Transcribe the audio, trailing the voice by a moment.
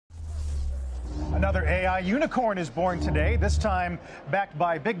Another AI unicorn is born today, this time backed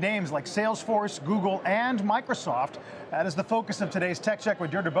by big names like Salesforce, Google, and Microsoft. That is the focus of today's Tech Check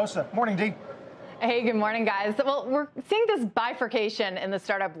with Deirdre Bosa. Morning, Dee. Hey, good morning, guys. Well, we're seeing this bifurcation in the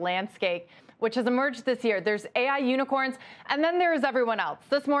startup landscape, which has emerged this year. There's AI unicorns, and then there's everyone else.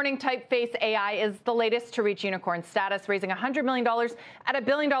 This morning, Typeface AI is the latest to reach unicorn status, raising $100 million at a $1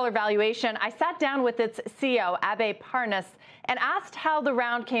 billion valuation. I sat down with its CEO, Abhay Parnas, and asked how the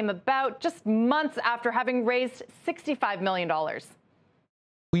round came about just months after having raised $65 million.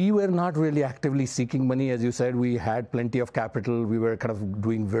 We were not really actively seeking money. As you said, we had plenty of capital. We were kind of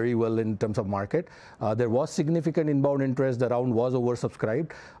doing very well in terms of market. There was significant inbound interest. The round was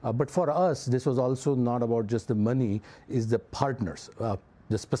oversubscribed. But for us, this was also not about just the money, it's the partners.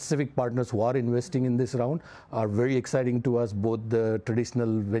 The specific partners who are investing in this round are very exciting to us, both the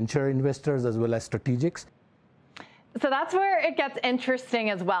traditional venture investors as well as strategics. So that's where it gets interesting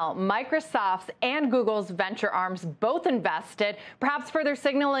as well. Microsoft's and Google's venture arms both invested, perhaps further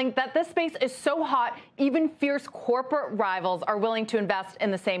signaling that this space is so hot, even fierce corporate rivals are willing to invest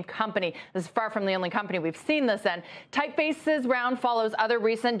in the same company. This is far from the only company we've seen this in. Typeface's round follows other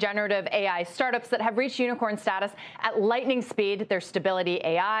recent generative AI startups that have reached unicorn status at lightning speed. There's Stability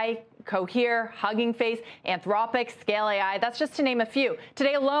AI, Cohere, Hugging Face, Anthropic, Scale AI. That's just to name a few.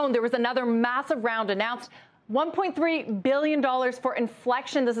 Today alone, there was another massive round announced. $1.3 billion for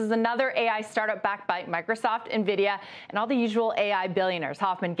Inflection. This is another AI startup backed by Microsoft, NVIDIA, and all the usual AI billionaires,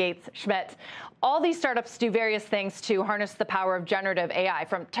 Hoffman, Gates, Schmidt. All these startups do various things to harness the power of generative AI,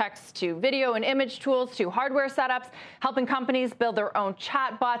 from text to video and image tools to hardware setups, helping companies build their own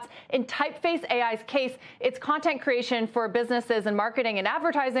chatbots. In Typeface AI's case, it's content creation for businesses and marketing and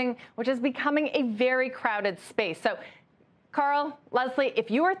advertising, which is becoming a very crowded space. So, Carl, Leslie,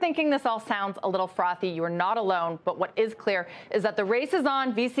 if you are thinking this all sounds a little frothy, you are not alone. But what is clear is that the race is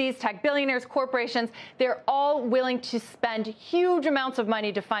on. VCs, tech billionaires, corporations, they're all willing to spend huge amounts of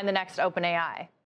money to find the next OpenAI.